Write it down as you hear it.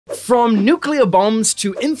From nuclear bombs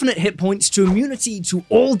to infinite hit points to immunity to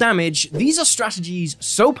all damage, these are strategies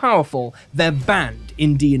so powerful they're banned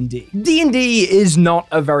in D&D. D&D is not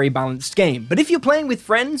a very balanced game, but if you're playing with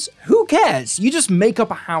friends, who cares? You just make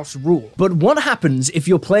up a house rule. But what happens if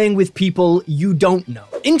you're playing with people you don't know?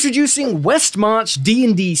 Introducing Westmarch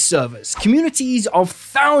D&D servers, communities of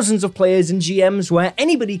thousands of players and GMs where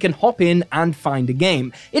anybody can hop in and find a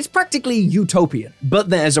game. It's practically utopian.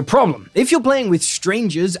 But there's a problem. If you're playing with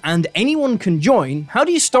strangers and anyone can join, how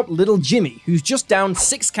do you stop little Jimmy, who's just downed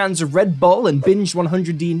 6 cans of Red Bull and binged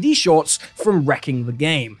 100 D&D shorts, from wrecking the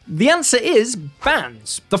game? The answer is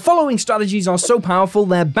bans. The following strategies are so powerful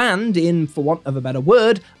they're banned in, for want of a better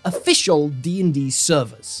word, official D&D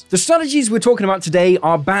servers. The strategies we're talking about today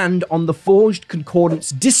are banned on the Forged Concordance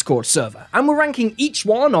Discord server, and we're ranking each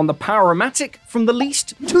one on the Power-O-Matic from the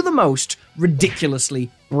least to the most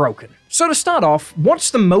ridiculously broken. So to start off,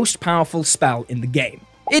 what's the most powerful spell in the game?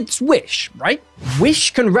 It's Wish, right?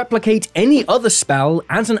 Wish can replicate any other spell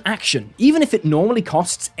as an action, even if it normally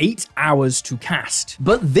costs 8 hours to cast.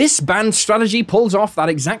 But this banned strategy pulls off that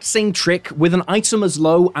exact same trick with an item as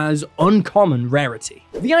low as Uncommon rarity.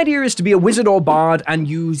 The idea is to be a wizard or bard and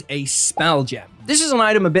use a spell gem. This is an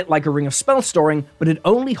item a bit like a Ring of Spell Storing, but it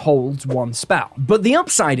only holds one spell. But the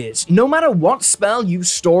upside is, no matter what spell you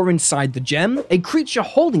store inside the gem, a creature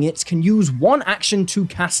holding it can use one action to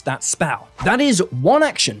cast that spell. That is one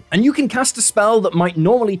action, and you can cast a spell that might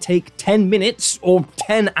normally take 10 minutes or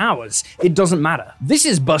 10 hours. It doesn't matter. This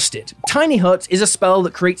is busted. Tiny Hut is a spell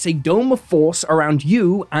that creates a dome of force around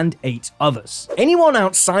you and 8 others. Anyone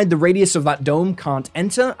outside the radius of that dome can't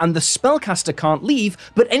enter, and the spellcaster can't leave,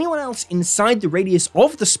 but anyone else inside the radius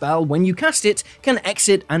of the spell when you cast it can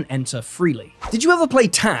exit and enter freely. Did you ever play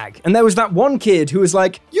tag and there was that one kid who was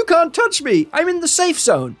like, "You can't touch me, I'm in the safe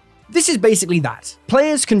zone"? This is basically that.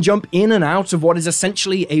 Players can jump in and out of what is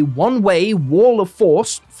essentially a one-way wall of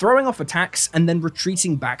force, throwing off attacks and then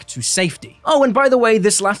retreating back to safety. Oh, and by the way,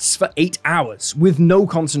 this lasts for 8 hours with no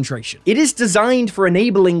concentration. It is designed for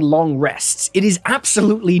enabling long rests. It is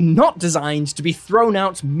absolutely not designed to be thrown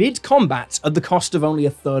out mid-combat at the cost of only a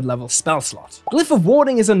 3rd level spell slot. Glyph of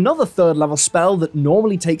Warding is another 3rd level spell that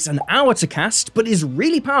normally takes an hour to cast, but is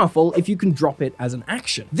really powerful if you can drop it as an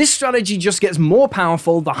action. This strategy just gets more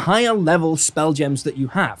powerful the higher level spell gems that you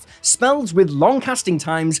have. Spells with long casting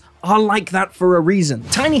times are like that for a reason.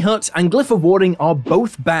 Tiny Hut and Glyph of Warding are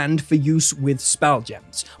both banned for use with spell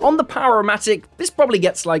gems. On the Power-O-Matic, this probably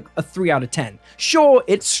gets like a 3 out of 10. Sure,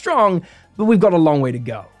 it's strong, but we've got a long way to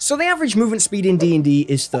go. So the average movement speed in D&D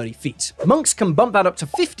is 30 feet. Monks can bump that up to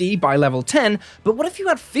 50 by level 10, but what if you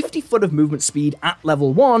had 50 foot of movement speed at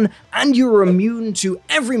level 1 and you were immune to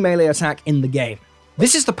every melee attack in the game?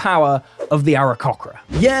 This is the power of the Aarakocra.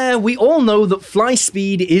 Yeah, we all know that fly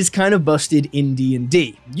speed is kind of busted in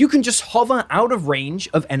D&D. You can just hover out of range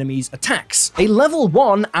of enemies' attacks. A level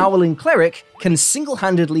 1 Owlin Cleric can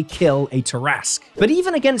single-handedly kill a Tarrasque. But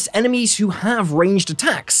even against enemies who have ranged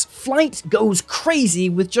attacks, flight goes crazy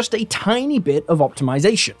with just a tiny bit of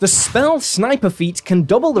optimization. The spell Sniper Feet can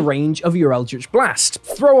double the range of your Eldritch Blast.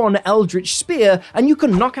 Throw on Eldritch Spear and you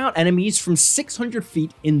can knock out enemies from 600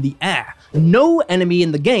 feet in the air. No enemy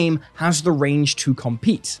in the game has the range to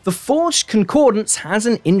compete. The Forged Concordance has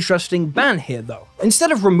an interesting ban here though.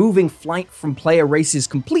 Instead of removing flight from player races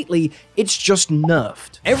completely, it's just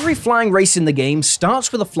nerfed. Every flying race in the game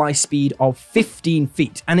starts with a fly speed of 15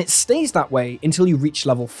 feet, and it stays that way until you reach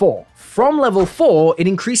level 4. From level 4, it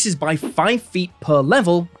increases by 5 feet per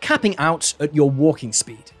level, capping out at your walking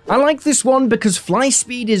speed. I like this one because fly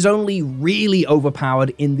speed is only really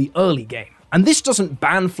overpowered in the early game. And this doesn't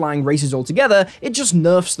ban flying races altogether, it just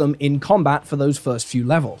nerfs them in combat for those first few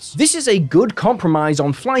levels. This is a good compromise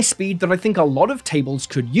on fly speed that I think a lot of tables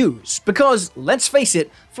could use, because, let's face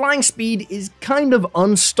it, flying speed is kind of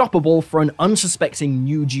unstoppable for an unsuspecting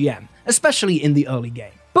new GM, especially in the early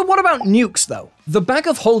game. But what about nukes though? The Bag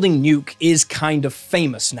of Holding nuke is kind of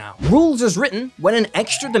famous now. Rules as written, when an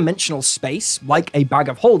extra dimensional space, like a Bag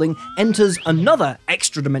of Holding, enters another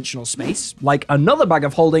extra dimensional space, like another Bag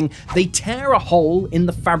of Holding, they tear a hole in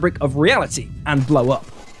the fabric of reality and blow up.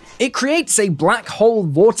 It creates a black hole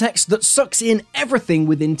vortex that sucks in everything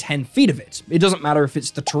within 10 feet of it. It doesn't matter if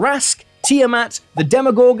it's the Tarrasque, Tiamat, the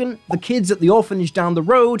Demogorgon, the kids at the orphanage down the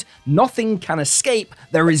road, nothing can escape,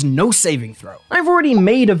 there is no saving throw. I've already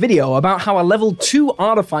made a video about how a level 2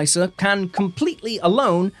 Artificer can completely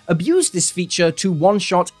alone abuse this feature to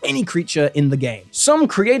one-shot any creature in the game. Some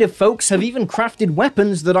creative folks have even crafted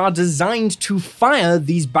weapons that are designed to fire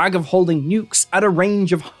these bag-of-holding nukes at a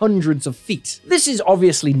range of hundreds of feet. This is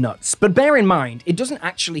obviously nuts, but bear in mind, it doesn't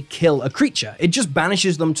actually kill a creature, it just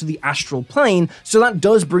banishes them to the astral plane, so that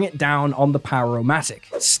does bring it down on the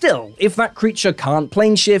Power-O-Matic. Still, if that creature can't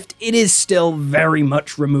plane shift, it is still very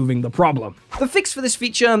much removing the problem. The fix for this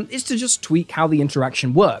feature is to just tweak how the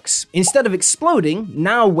interaction works. Instead of exploding,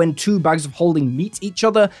 now when two bags of holding meet each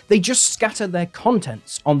other, they just scatter their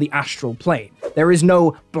contents on the astral plane. There is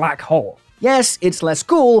no black hole. Yes, it's less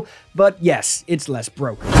cool, but yes, it's less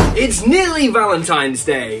broken. It's nearly Valentine's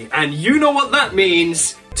Day, and you know what that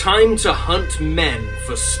means. Time to hunt men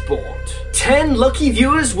for sport. 10 lucky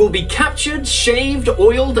viewers will be captured, shaved,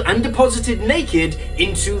 oiled, and deposited naked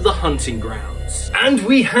into the hunting grounds. And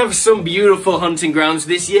we have some beautiful hunting grounds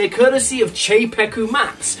this year, courtesy of Cheipeku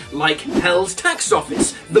maps, like Hell's Tax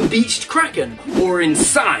Office, the Beached Kraken, or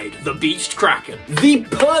Inside the Beached Kraken. The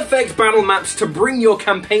perfect battle maps to bring your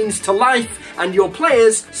campaigns to life and your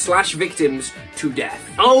players/victims to death.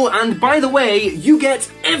 Oh, and by the way, you get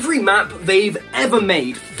every map they've ever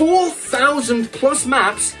made, 4,000 plus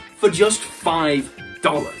maps for just $5.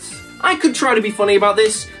 I could try to be funny about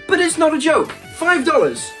this, but it's not a joke.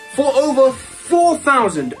 $5 for over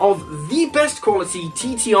 4,000 of the best quality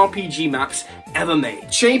TTRPG maps ever made.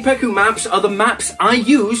 Cheipeku maps are the maps I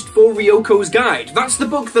used for Ryoko's Guide. That's the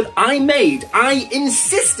book that I made. I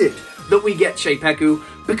insisted that we get Cheipeku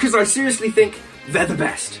because I seriously think they're the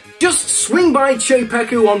best. Just swing by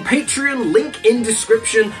Cheipeku on Patreon, link in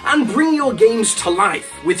description, and bring your games to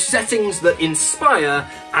life with settings that inspire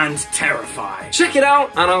and terrify. Check it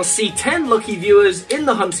out, and I'll see 10 lucky viewers in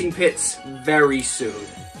the hunting pits very soon.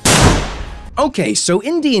 Okay, so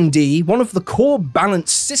in D&D, one of the core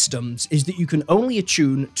balance systems is that you can only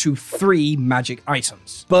attune to 3 magic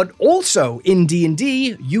items. But also, in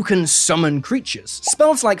D&D, you can summon creatures.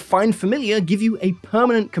 Spells like Find Familiar give you a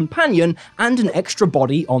permanent companion and an extra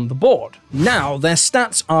body on the board. Now, their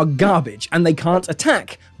stats are garbage, and they can't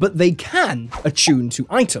attack, but they can attune to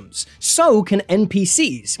items. So can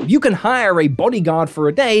NPCs. You can hire a bodyguard for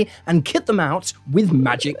a day and kit them out with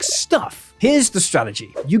magic stuff. Here's the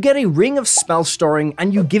strategy. You get a ring of spell storing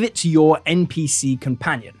and you give it to your NPC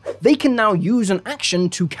companion. They can now use an action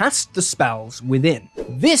to cast the spells within.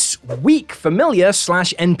 This weak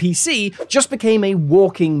familiar/NPC just became a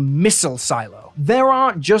walking missile silo. There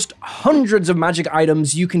are just hundreds of magic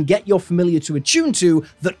items you can get your familiar to attune to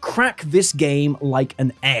that crack this game like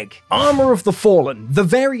an egg. Armor of the Fallen, the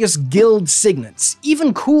various guild signets,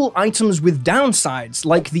 even cool items with downsides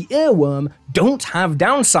like the earworm don't have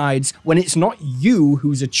downsides when it's not you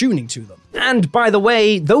who's attuning to them. And by the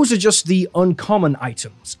way, those are just the uncommon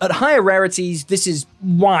items. At higher rarities, this is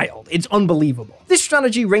wild. It's unbelievable. This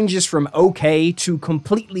strategy ranges from okay to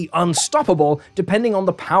completely unstoppable depending on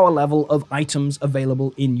the power level of items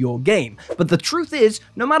available in your game. But the truth is,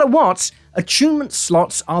 no matter what, attunement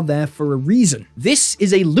slots are there for a reason. This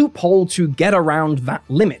is a loophole to get around that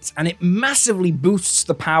limit, and it massively boosts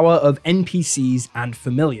the power of NPCs and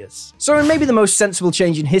familiars. So in maybe the most sensible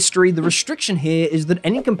change in history, the restriction here is that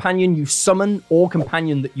any companion you summon or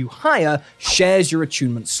companion that you hire shares your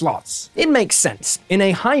attunement slots. It makes sense. In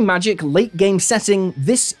a high magic late game setting,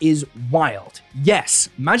 this is wild. Yes,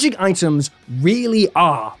 magic items really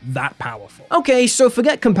are that powerful. Okay, so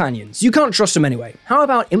forget companions. You can't trust them anyway. How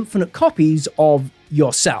about infinite copies of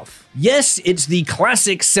yourself? Yes, it's the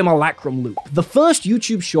classic simulacrum loop, the first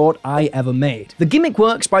YouTube short I ever made. The gimmick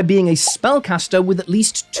works by being a spellcaster with at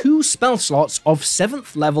least 2 spell slots of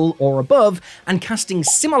 7th level or above and casting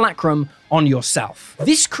simulacrum on yourself.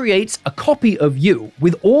 This creates a copy of you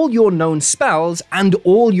with all your known spells and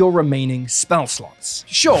all your remaining spell slots.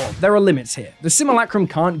 Sure, there are limits here. The simulacrum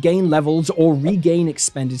can't gain levels or regain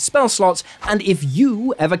expended spell slots, and if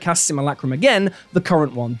you ever cast simulacrum again, the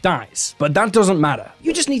current one dies. But that doesn't matter.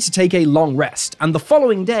 You just need to take a long rest, and the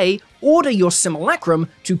following day, order your simulacrum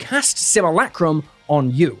to cast simulacrum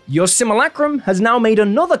on you. Your simulacrum has now made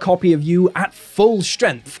another copy of you at full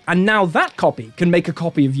strength, and now that copy can make a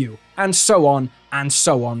copy of you, and so on and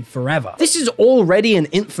so on forever. This is already an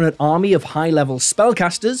infinite army of high-level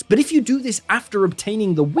spellcasters, but if you do this after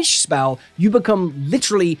obtaining the Wish spell, you become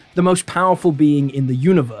literally the most powerful being in the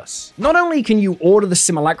universe. Not only can you order the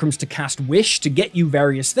simulacrums to cast Wish to get you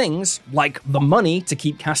various things, like the money to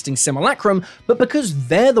keep casting simulacrum, but because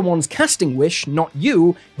they're the ones casting Wish, not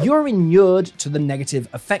you, you're inured to the negative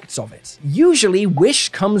effects of it. Usually, Wish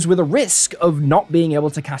comes with a risk of not being able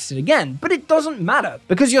to cast it again, but it doesn't matter,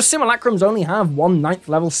 because your simulacrums only have one 9th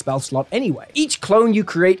level spell slot anyway. Each clone you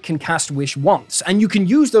create can cast Wish once, and you can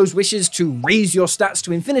use those wishes to raise your stats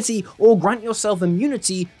to infinity or grant yourself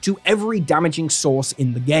immunity to every damaging source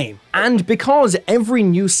in the game. And because every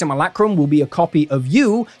new simulacrum will be a copy of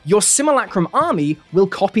you, your simulacrum army will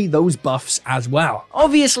copy those buffs as well.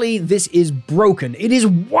 Obviously, this is broken. It is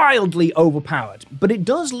wildly overpowered, but it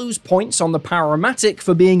does lose points on the Power-O-Matic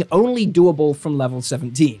for being only doable from level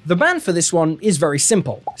 17. The ban for this one is very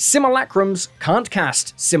simple. Simulacrums can't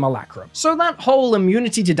cast Simulacrum. So that whole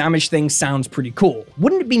immunity to damage thing sounds pretty cool.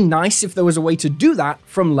 Wouldn't it be nice if there was a way to do that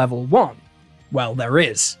from level 1? Well, there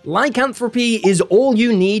is. Lycanthropy is all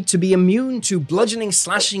you need to be immune to bludgeoning,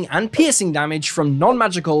 slashing, and piercing damage from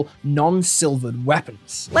non-magical, non-silvered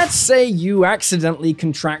weapons. Let's say you accidentally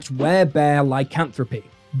contract Werebear Lycanthropy.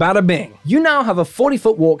 Bada bing. You now have a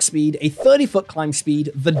 40-foot walk speed, a 30-foot climb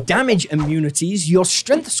speed, the damage immunities, your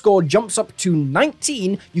strength score jumps up to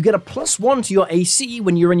 19, you get a +1 to your AC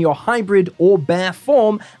when you're in your hybrid or bear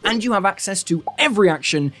form, and you have access to every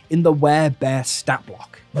action in the Werebear stat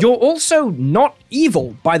block. You're also not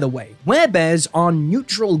evil, by the way. Werebears are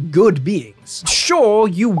neutral good beings. Sure,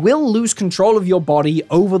 you will lose control of your body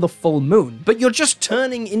over the full moon, but you're just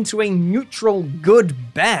turning into a neutral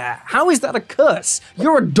good bear. How is that a curse?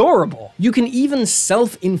 You're adorable. You can even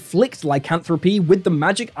self-inflict lycanthropy with the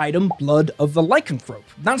magic item Blood of the Lycanthrope.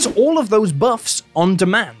 That's all of those buffs on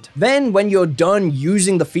demand. Then, when you're done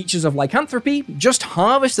using the features of lycanthropy, just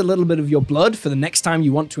harvest a little bit of your blood for the next time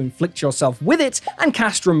you want to inflict yourself with it, and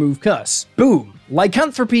cast Remove Curse. Boom.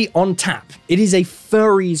 Lycanthropy on tap. It is a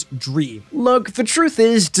furry's dream. Look, the truth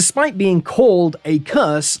is, despite being called a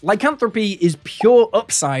curse, lycanthropy is pure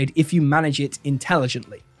upside if you manage it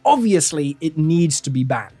intelligently. Obviously, it needs to be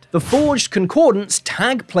banned. The Forged Concordance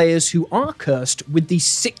tag players who are cursed with the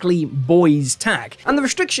Sickly Boys tag, and the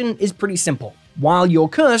restriction is pretty simple. While you're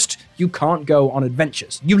cursed, you can't go on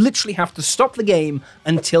adventures. You literally have to stop the game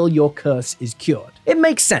until your curse is cured. It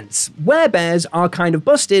makes sense. Werebears are kind of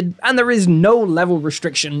busted, and there is no level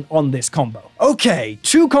restriction on this combo. Okay,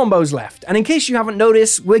 2 combos left, and in case you haven't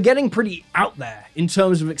noticed, we're getting pretty out there in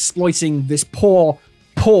terms of exploiting this poor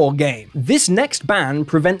game. This next ban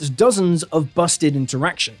prevents dozens of busted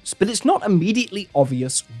interactions, but it's not immediately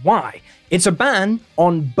obvious why. It's a ban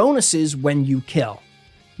on bonuses when you kill.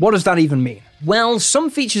 What does that even mean? Well,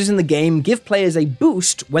 some features in the game give players a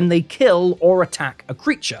boost when they kill or attack a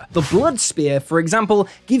creature. The Blood Spear, for example,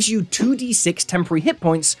 gives you 2d6 temporary hit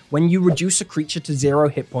points when you reduce a creature to 0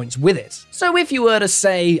 hit points with it. So if you were to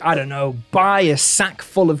say, I don't know, buy a sack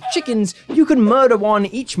full of chickens, you could murder one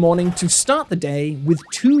each morning to start the day with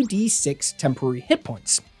 2d6 temporary hit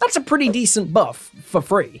points. That's a pretty decent buff for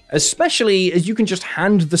free, especially as you can just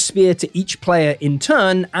hand the spear to each player in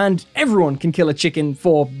turn and everyone can kill a chicken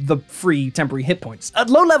for the free temporary hit points. At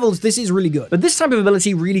low levels, this is really good, but this type of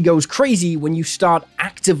ability really goes crazy when you start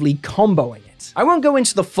actively comboing it. I won't go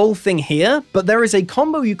into the full thing here, but there is a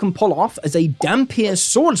combo you can pull off as a Dampier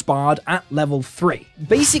Swordsbard at level 3.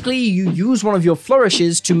 Basically, you use one of your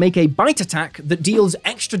flourishes to make a bite attack that deals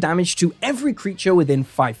extra damage to every creature within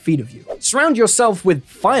 5 feet of you. Surround yourself with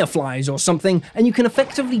fireflies or something, and you can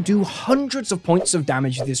effectively do hundreds of points of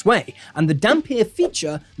damage this way, and the Dampier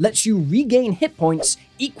feature lets you regain hit points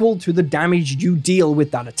equal to the damage you deal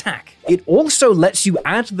with that attack. It also lets you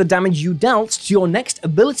add the damage you dealt to your next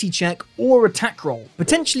ability check or attack roll,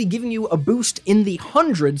 potentially giving you a boost in the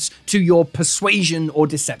hundreds to your persuasion or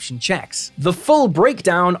deception checks. The full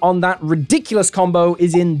breakdown on that ridiculous combo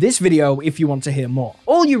is in this video if you want to hear more.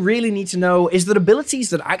 All you really need to know is that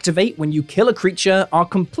abilities that activate when you kill a creature are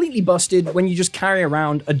completely busted when you just carry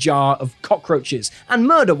around a jar of cockroaches and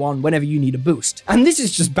murder one whenever you need a boost. And this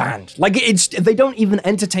is just banned. Like, they don't even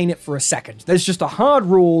entertain it for a second. There's just a hard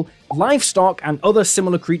rule: livestock and other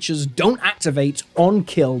similar creatures don't activate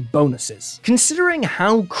on-kill bonuses. Considering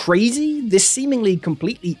how crazy this seemingly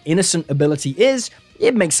completely innocent ability is,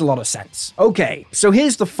 it makes a lot of sense. Okay, so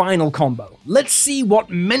here's the final combo. Let's see what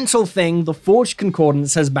mental thing the Forged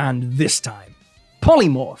Concordance has banned this time.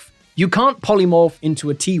 Polymorph. You can't polymorph into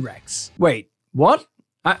a T-Rex. Wait, what?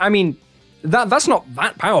 I mean, that's not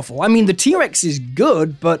that powerful. I mean, the T-Rex is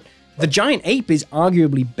good, but The giant ape is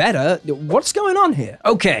arguably better. What's going on here?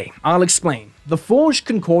 Okay, I'll explain. The Forged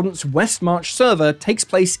Concordance Westmarch server takes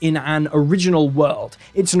place in an original world.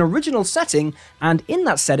 It's an original setting, and in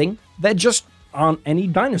that setting, there just aren't any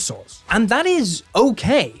dinosaurs. And that is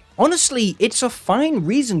okay. Honestly, it's a fine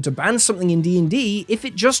reason to ban something in D&D if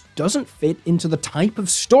it just doesn't fit into the type of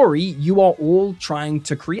story you are all trying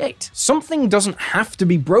to create. Something doesn't have to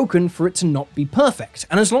be broken for it to not be perfect,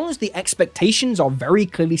 and as long as the expectations are very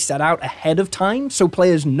clearly set out ahead of time so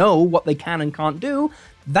players know what they can and can't do,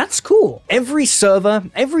 that's cool. Every server,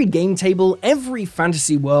 every game table, every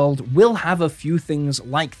fantasy world will have a few things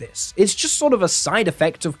like this. It's just sort of a side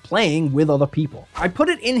effect of playing with other people. I put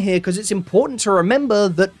it in here because it's important to remember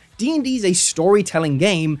that D&D is a storytelling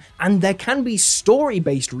game, and there can be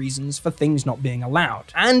story-based reasons for things not being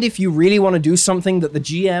allowed. And if you really want to do something that the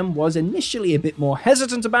GM was initially a bit more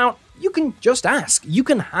hesitant about, you can just ask. You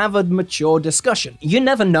can have a mature discussion. You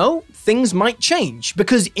never know, things might change,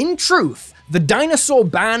 because in truth, the dinosaur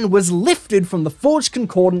ban was lifted from the Forged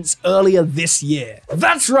Concordance earlier this year.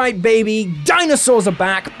 That's right, baby, dinosaurs are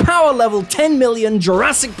back, power level 10 million,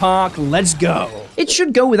 Jurassic Park, let's go. It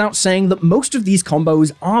should go without saying that most of these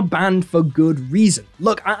combos are banned for good reason.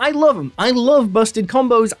 Look, I love them. I love busted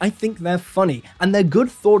combos. I think they're funny, and they're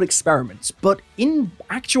good thought experiments, but in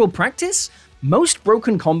actual practice, most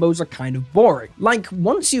broken combos are kind of boring. Like,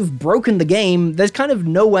 once you've broken the game, there's kind of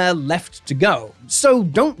nowhere left to go. So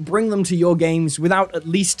don't bring them to your games without at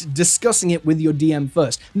least discussing it with your DM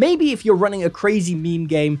first. Maybe if you're running a crazy meme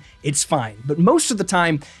game, it's fine, but most of the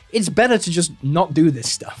time, it's better to just not do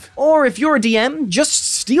this stuff. Or if you're a DM,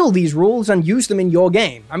 just steal these rules and use them in your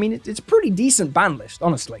game. I mean, it's a pretty decent ban list,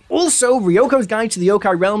 honestly. Also, Ryoko's Guide to the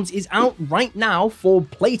Yokai Realms is out right now for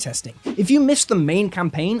playtesting. If you missed the main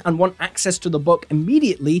campaign and want access to the book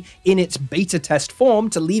immediately in its beta test form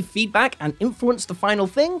to leave feedback and influence the final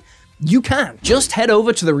thing, you can. Just head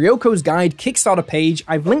over to the Ryoko's Guide Kickstarter page.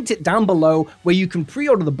 I've linked it down below where you can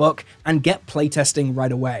pre-order the book and get playtesting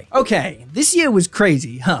right away. Okay, this year was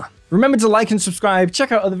crazy, huh? Remember to like and subscribe,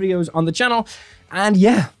 check out other videos on the channel, and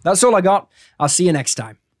yeah, that's all I got. I'll see you next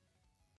time.